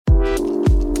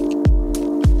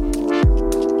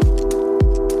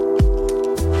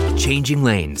Changing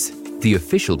Lanes, the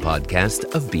official podcast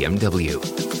of BMW.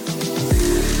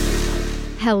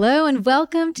 Hello and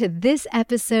welcome to this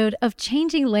episode of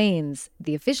Changing Lanes,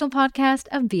 the official podcast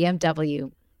of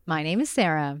BMW. My name is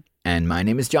Sarah. And my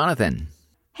name is Jonathan.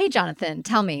 Hey, Jonathan,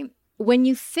 tell me, when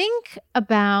you think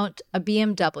about a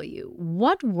BMW,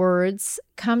 what words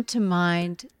come to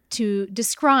mind to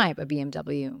describe a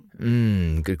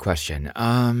BMW? Good question.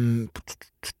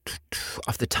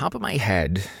 Off the top of my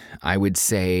head, I would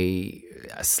say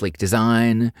a sleek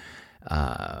design,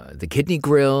 the kidney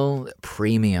grille,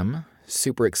 premium,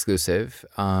 super exclusive.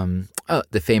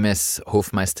 The famous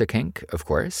Hofmeister kink, of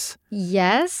course.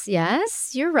 Yes,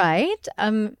 you're right.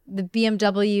 The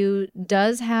BMW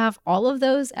does have all of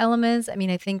those elements. I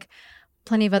mean, I think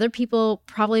plenty of other people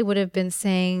probably would have been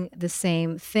saying the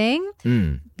same thing.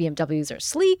 BMWs are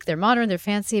sleek, they're modern, they're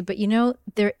fancy. But you know,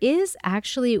 there is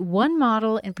actually one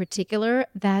model in particular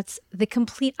that's the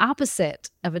complete opposite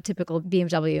of a typical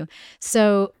BMW.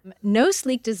 So no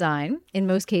sleek design, in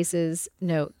most cases,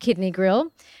 no kidney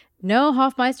grille, no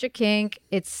Hofmeister kink.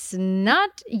 It's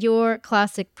not your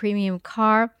classic premium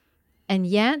car. And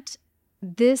yet,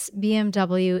 this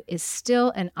BMW is still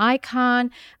an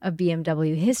icon of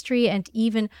BMW history and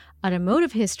even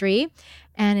automotive history.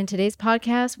 And in today's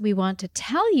podcast, we want to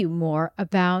tell you more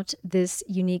about this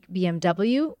unique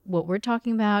BMW. What we're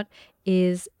talking about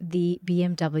is the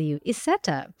BMW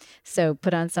Isetta. So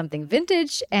put on something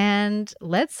vintage and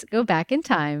let's go back in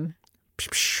time.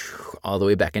 All the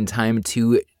way back in time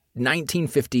to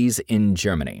 1950s in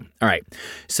Germany. All right.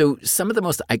 So some of the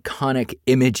most iconic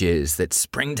images that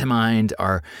spring to mind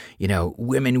are,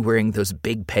 women wearing those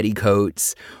big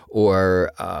petticoats or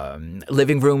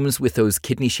living rooms with those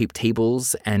kidney-shaped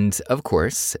tables. And of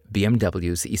course,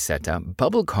 BMW's Isetta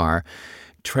bubble car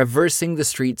traversing the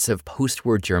streets of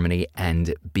post-war Germany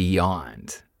and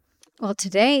beyond. Well,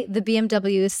 today, the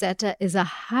BMW Isetta is a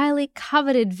highly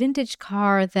coveted vintage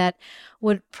car that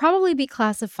would probably be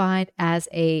classified as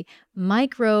a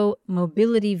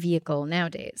micro-mobility vehicle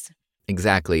nowadays.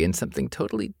 Exactly, and something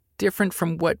totally different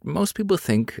from what most people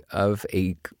think of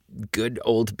a good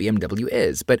old BMW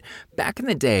is. But back in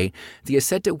the day, the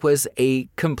Isetta was a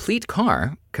complete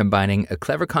car combining a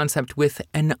clever concept with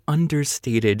an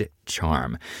understated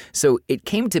charm. So it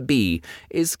came to be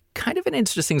is kind of an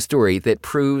interesting story that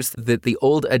proves that the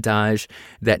old adage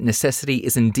that necessity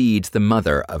is indeed the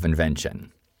mother of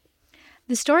invention.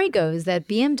 The story goes that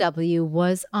BMW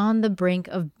was on the brink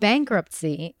of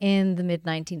bankruptcy in the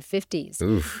mid-1950s.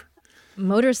 Oof.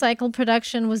 Motorcycle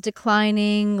production was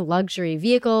declining. Luxury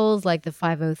vehicles like the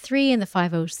 503 and the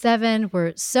 507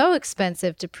 were so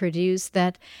expensive to produce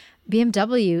that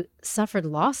BMW suffered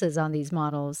losses on these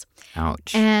models.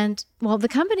 Ouch. And, the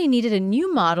company needed a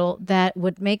new model that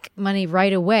would make money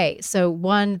right away. So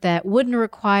one that wouldn't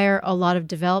require a lot of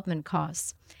development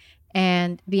costs.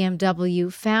 And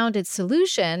BMW found its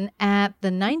solution at the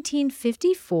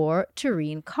 1954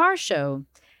 Turin car show.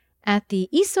 At the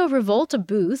ISO Rivolta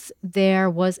booth, there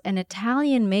was an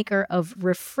Italian maker of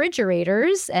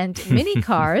refrigerators and mini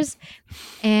cars.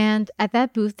 And at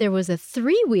that booth, there was a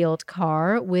three-wheeled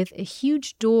car with a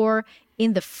huge door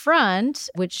in the front,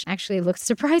 which actually looks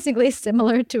surprisingly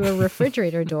similar to a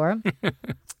refrigerator door.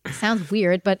 Sounds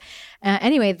weird, but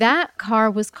anyway, that car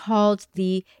was called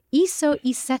the ISO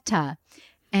Isetta.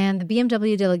 And the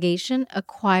BMW delegation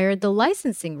acquired the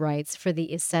licensing rights for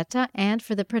the Isetta and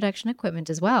for the production equipment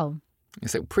as well.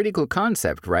 It's a pretty cool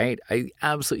concept, right? I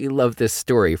absolutely love this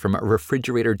story from a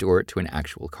refrigerator door to an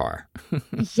actual car.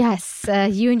 Yes,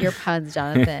 you and your puns,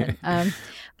 Jonathan.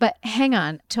 But hang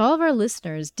on, to all of our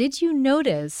listeners, did you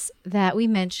notice that we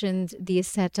mentioned the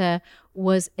Isetta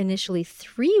was initially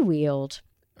three-wheeled?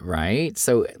 Right?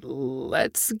 So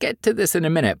let's get to this in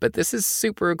a minute, but this is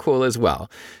super cool as well.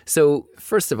 So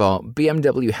first of all,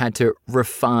 BMW had to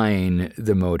refine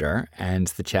the motor and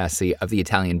the chassis of the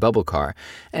Italian bubble car.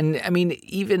 And I mean,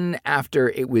 even after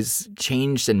it was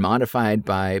changed and modified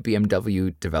by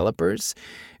BMW developers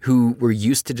who were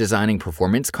used to designing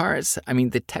performance cars, I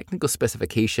mean, the technical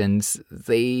specifications,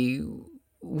 they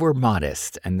were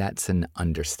modest, and that's an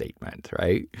understatement,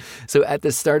 right? So at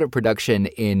the start of production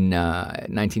in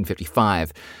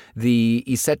 1955, the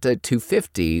Isetta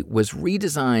 250 was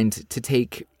redesigned to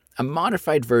take a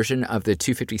modified version of the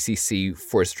 250cc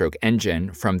four-stroke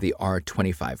engine from the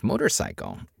R25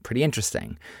 motorcycle. Pretty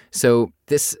interesting. So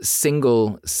this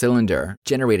single cylinder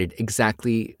generated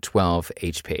exactly 12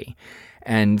 HP.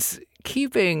 And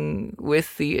keeping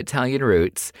with the Italian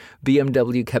roots,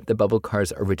 BMW kept the bubble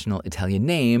car's original Italian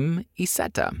name,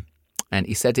 Isetta. And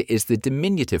Isetta is the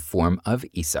diminutive form of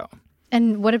ISO.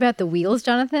 And what about the wheels,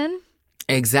 Jonathan?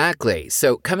 Exactly.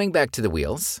 So coming back to the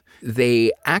wheels,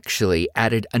 they actually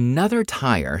added another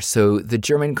tire. So the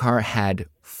German car had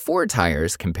 4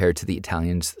 tires compared to the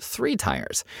Italian's 3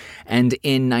 tires. And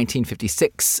in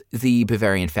 1956, the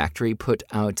Bavarian factory put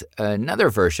out another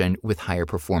version with higher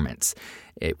performance.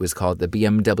 It was called the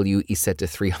BMW Isetta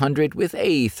 300 with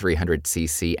a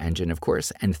 300cc engine, of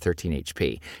course, and 13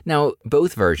 HP. Now,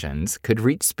 both versions could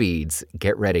reach speeds,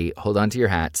 get ready, hold on to your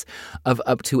hats, of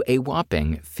up to a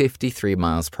whopping 53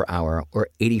 miles per hour or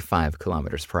 85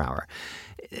 kilometers per hour.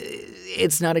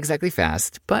 It's not exactly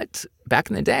fast, but back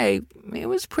in the day, it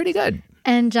was pretty good.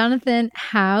 And Jonathan,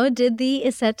 how did the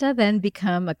Isetta then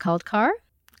become a cult car?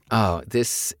 Oh,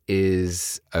 this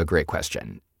is a great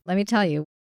question. Let me tell you.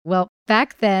 Well,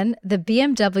 back then, the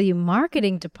BMW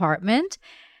marketing department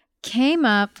came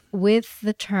up with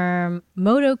the term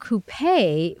Moto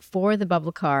Coupe for the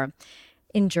bubble car.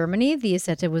 In Germany, the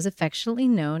Isetta was affectionately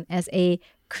known as a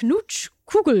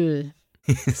Knutschkugel.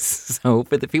 So,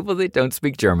 for the people that don't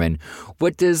speak German,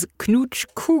 what does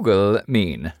Knutschkugel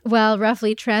mean? Well,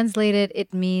 roughly translated,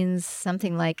 it means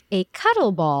something like a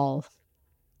cuddle ball.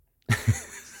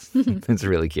 That's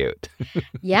really cute.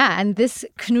 Yeah, and this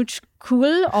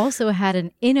Knutschkugel also had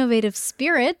an innovative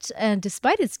spirit, and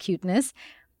despite its cuteness,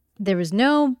 there was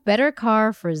no better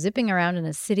car for zipping around in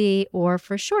a city or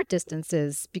for short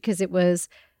distances because it was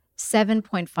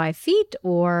 7.5 feet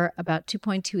or about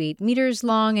 2.28 meters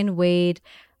long and weighed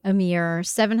a mere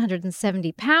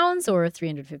 770 pounds or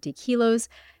 350 kilos.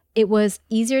 It was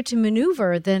easier to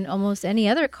maneuver than almost any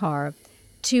other car.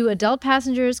 2 adult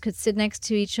passengers could sit next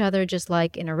to each other just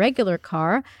like in a regular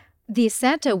car. The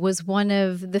Isetta was one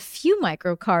of the few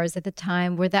microcars at the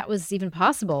time where that was even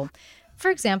possible.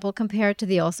 For example, compared to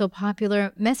the also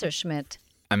popular Messerschmitt.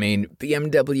 I mean,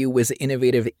 BMW was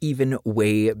innovative even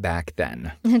way back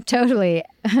then. Totally.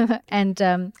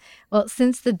 And, well,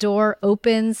 since the door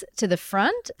opens to the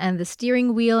front and the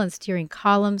steering wheel and steering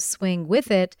column swing with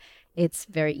it, it's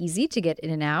very easy to get in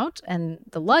and out. And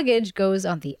the luggage goes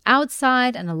on the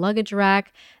outside and a luggage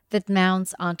rack that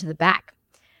mounts onto the back.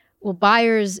 Well,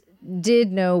 buyers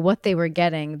did know what they were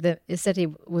getting. The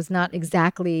Isetta was not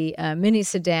exactly a mini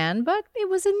sedan, but it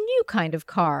was a new kind of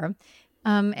car.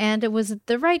 And it was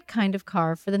the right kind of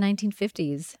car for the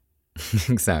 1950s.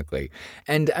 Exactly.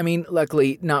 And I mean,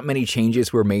 luckily, not many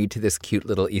changes were made to this cute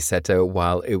little Isetta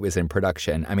while it was in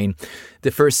production. I mean,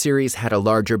 the first series had a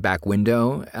larger back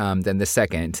window than the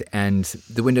second, and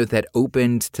the window that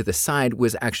opened to the side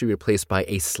was actually replaced by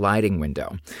a sliding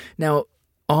window. Now,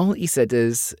 all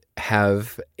Isettas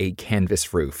have a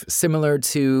canvas roof, similar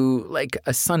to like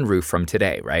a sunroof from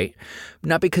today, right?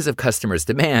 Not because of customers'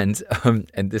 demand,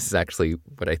 and this is actually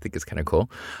what I think is kind of cool,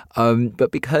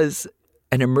 but because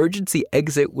an emergency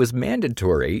exit was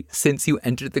mandatory since you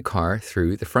entered the car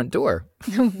through the front door.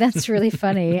 That's really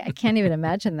funny. I can't even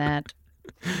imagine that.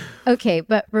 Okay,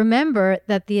 but remember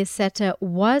that the Isetta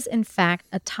was in fact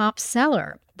a top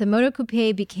seller. The Moto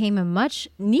Coupe became a much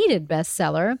needed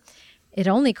bestseller. It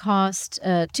only cost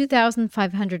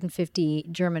 2,550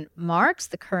 German marks,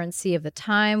 the currency of the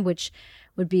time, which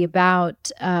would be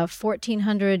about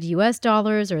 1,400 US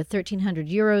dollars or 1,300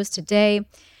 euros today.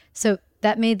 So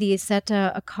that made the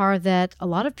Isetta a car that a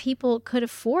lot of people could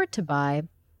afford to buy.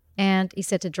 And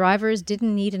Isetta drivers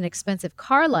didn't need an expensive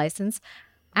car license.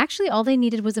 Actually, all they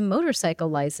needed was a motorcycle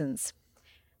license.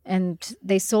 And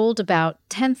they sold about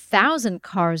 10,000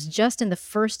 cars just in the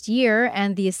first year,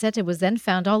 and the Isetta was then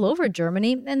found all over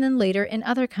Germany and then later in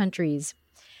other countries.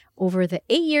 Over the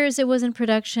 8 years it was in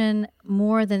production,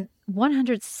 more than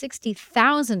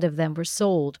 160,000 of them were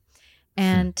sold.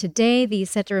 And today, the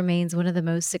Isetta remains one of the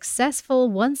most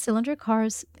successful one-cylinder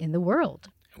cars in the world.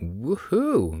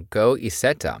 Woohoo! Go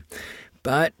Isetta.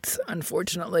 But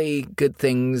unfortunately, good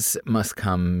things must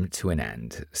come to an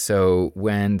end. So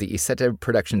when the Isetta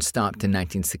production stopped in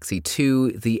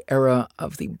 1962, the era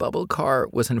of the bubble car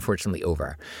was unfortunately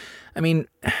over. I mean,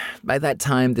 by that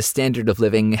time, the standard of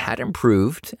living had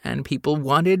improved and people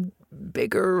wanted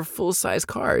bigger, full-size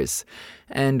cars.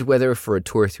 And whether for a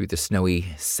tour through the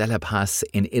snowy Sella Pass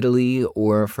in Italy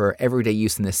or for everyday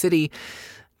use in the city,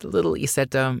 the little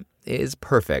Isetta is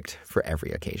perfect for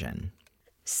every occasion.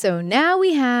 So now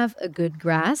we have a good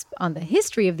grasp on the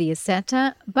history of the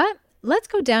Isetta, but let's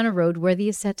go down a road where the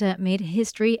Isetta made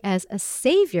history as a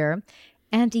savior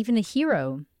and even a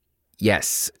hero.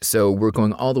 Yes, so we're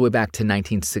going all the way back to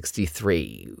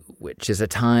 1963, which is a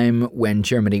time when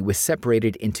Germany was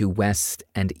separated into West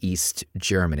and East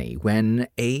Germany, when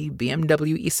a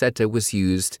BMW Isetta was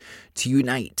used to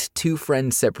unite 2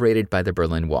 friends separated by the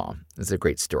Berlin Wall. It's a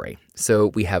great story.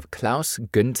 So we have Klaus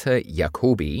Günther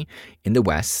Jacobi in the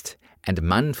West and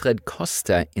Manfred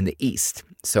Costa in the east.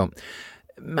 So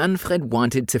Manfred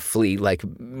wanted to flee like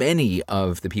many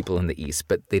of the people in the east,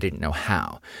 but they didn't know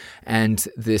how. And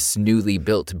this newly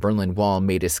built Berlin Wall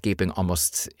made escaping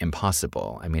almost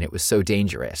impossible. I mean, it was so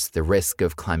dangerous. The risk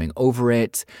of climbing over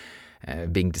it,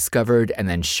 being discovered, and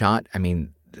then shot, I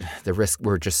mean, the risks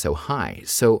were just so high.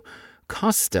 So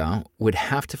Costa would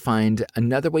have to find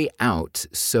another way out,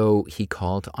 so he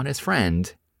called on his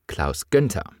friend, Klaus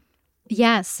Günther.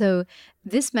 Yeah, so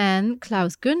this man,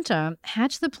 Klaus Günther,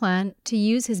 hatched the plan to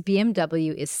use his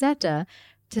BMW Isetta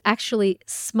to actually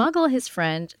smuggle his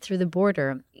friend through the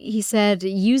border. He said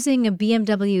using a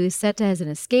BMW Isetta as an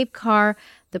escape car,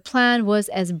 the plan was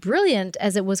as brilliant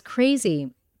as it was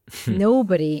crazy.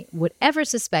 Nobody would ever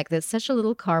suspect that such a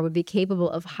little car would be capable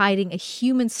of hiding a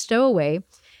human stowaway,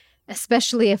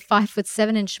 especially a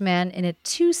 5'7" man in a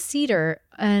 2-seater,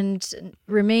 and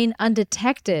remain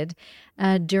undetected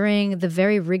during the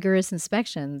very rigorous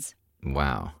inspections.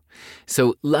 Wow.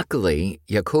 So luckily,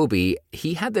 Jacobi,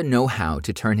 he had the know-how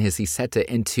to turn his Isetta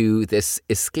into this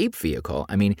escape vehicle.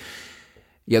 I mean,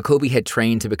 Jacobi had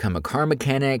trained to become a car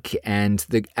mechanic, and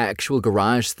the actual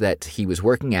garage that he was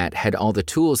working at had all the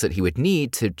tools that he would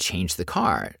need to change the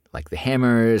car, like the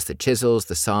hammers, the chisels,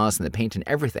 the saws, and the paint and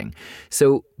everything.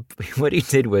 So what he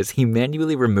did was he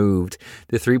manually removed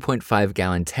the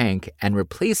 3.5-gallon tank and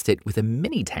replaced it with a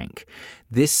mini tank.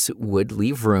 This would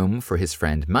leave room for his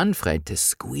friend Manfred to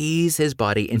squeeze his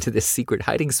body into this secret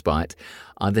hiding spot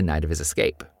on the night of his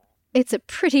escape. It's a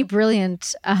pretty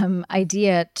brilliant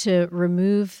idea to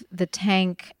remove the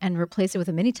tank and replace it with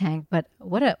a mini tank, but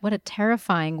what a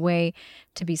terrifying way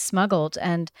to be smuggled.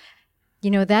 And,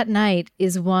 you know, that night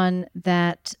is one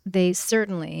that they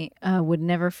certainly would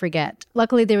never forget.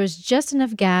 Luckily, there was just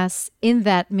enough gas in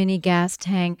that mini gas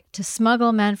tank to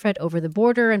smuggle Manfred over the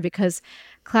border, and because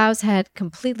Klaus had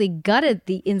completely gutted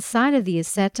the inside of the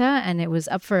Isetta and it was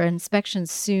up for inspection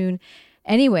soon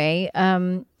anyway,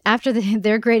 after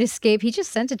their great escape, he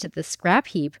just sent it to the scrap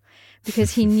heap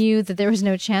because he knew that there was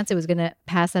no chance it was going to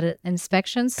pass that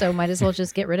inspection, so might as well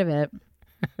just get rid of it.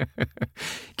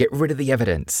 Get rid of the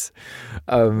evidence.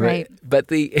 Right. But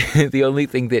the only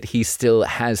thing that he still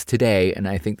has today, and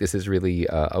I think this is really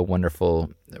a wonderful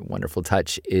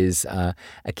touch, is a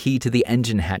key to the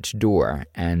engine hatch door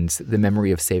and the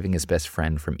memory of saving his best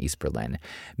friend from East Berlin,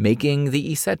 making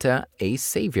the Isetta a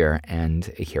savior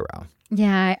and a hero.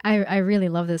 Yeah, I really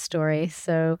love this story.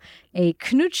 So a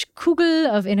Knutschkugel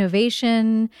of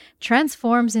innovation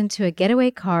transforms into a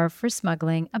getaway car for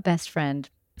smuggling a best friend.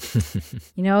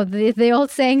 You know, the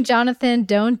old saying, Jonathan,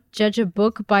 don't judge a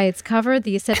book by its cover.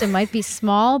 The Isetta might be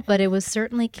small, but it was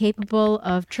certainly capable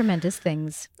of tremendous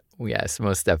things. Yes,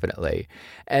 most definitely.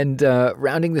 And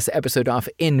rounding this episode off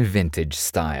in vintage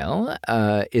style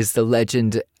is the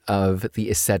legend of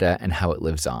the Isetta and how it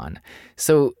lives on.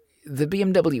 So the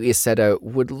BMW Isetta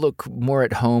would look more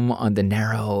at home on the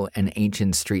narrow and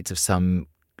ancient streets of some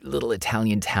little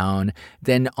Italian town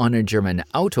than on a German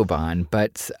Autobahn,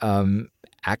 but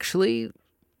actually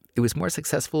it was more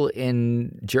successful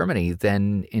in Germany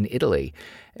than in Italy,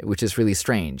 which is really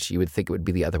strange. You would think it would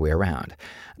be the other way around.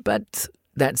 But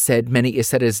that said, many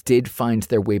Isettas did find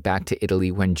their way back to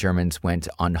Italy when Germans went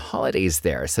on holidays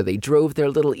there. So they drove their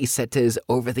little Isettas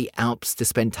over the Alps to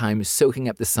spend time soaking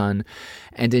up the sun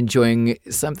and enjoying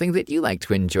something that you like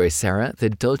to enjoy, Sarah, the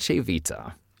dolce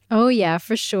vita. Oh, yeah,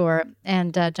 for sure.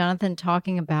 And Jonathan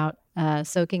talking about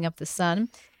soaking up the sun.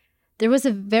 There was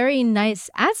a very nice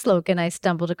ad slogan I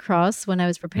stumbled across when I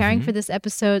was preparing for this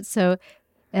episode. So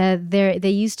they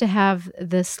used to have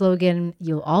the slogan,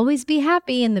 "You'll always be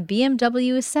happy in the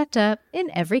BMW Isetta in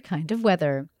every kind of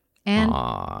weather." And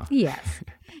yes,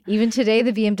 even today,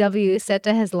 the BMW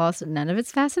Isetta has lost none of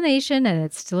its fascination, and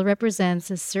it still represents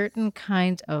a certain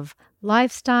kind of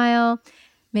lifestyle,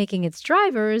 making its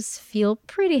drivers feel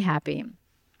pretty happy.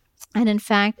 And in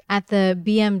fact, at the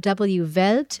BMW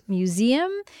Welt Museum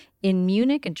in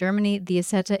Munich, in Germany, the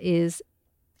Isetta is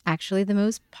actually the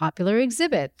most popular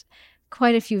exhibit.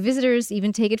 Quite a few visitors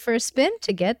even take it for a spin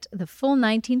to get the full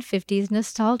 1950s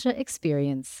nostalgia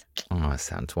experience. Oh,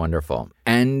 sounds wonderful.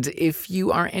 And if you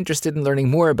are interested in learning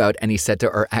more about an Isetta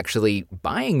or actually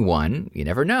buying one, you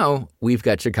never know, we've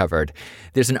got you covered.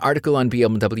 There's an article on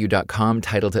BMW.com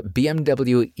titled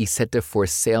BMW Isetta for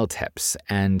Sale Tips.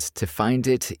 And to find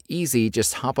it easy,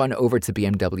 just hop on over to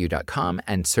BMW.com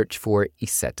and search for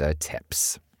Isetta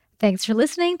Tips. Thanks for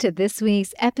listening to this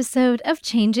week's episode of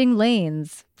Changing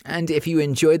Lanes. And if you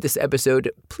enjoyed this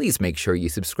episode, please make sure you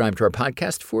subscribe to our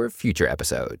podcast for future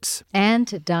episodes. And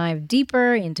to dive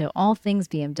deeper into all things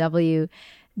BMW,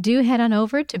 Do head on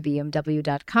over to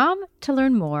bmw.com to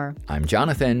learn more. I'm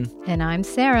Jonathan. And I'm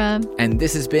Sarah. And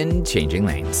this has been Changing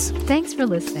Lanes. Thanks for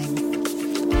listening.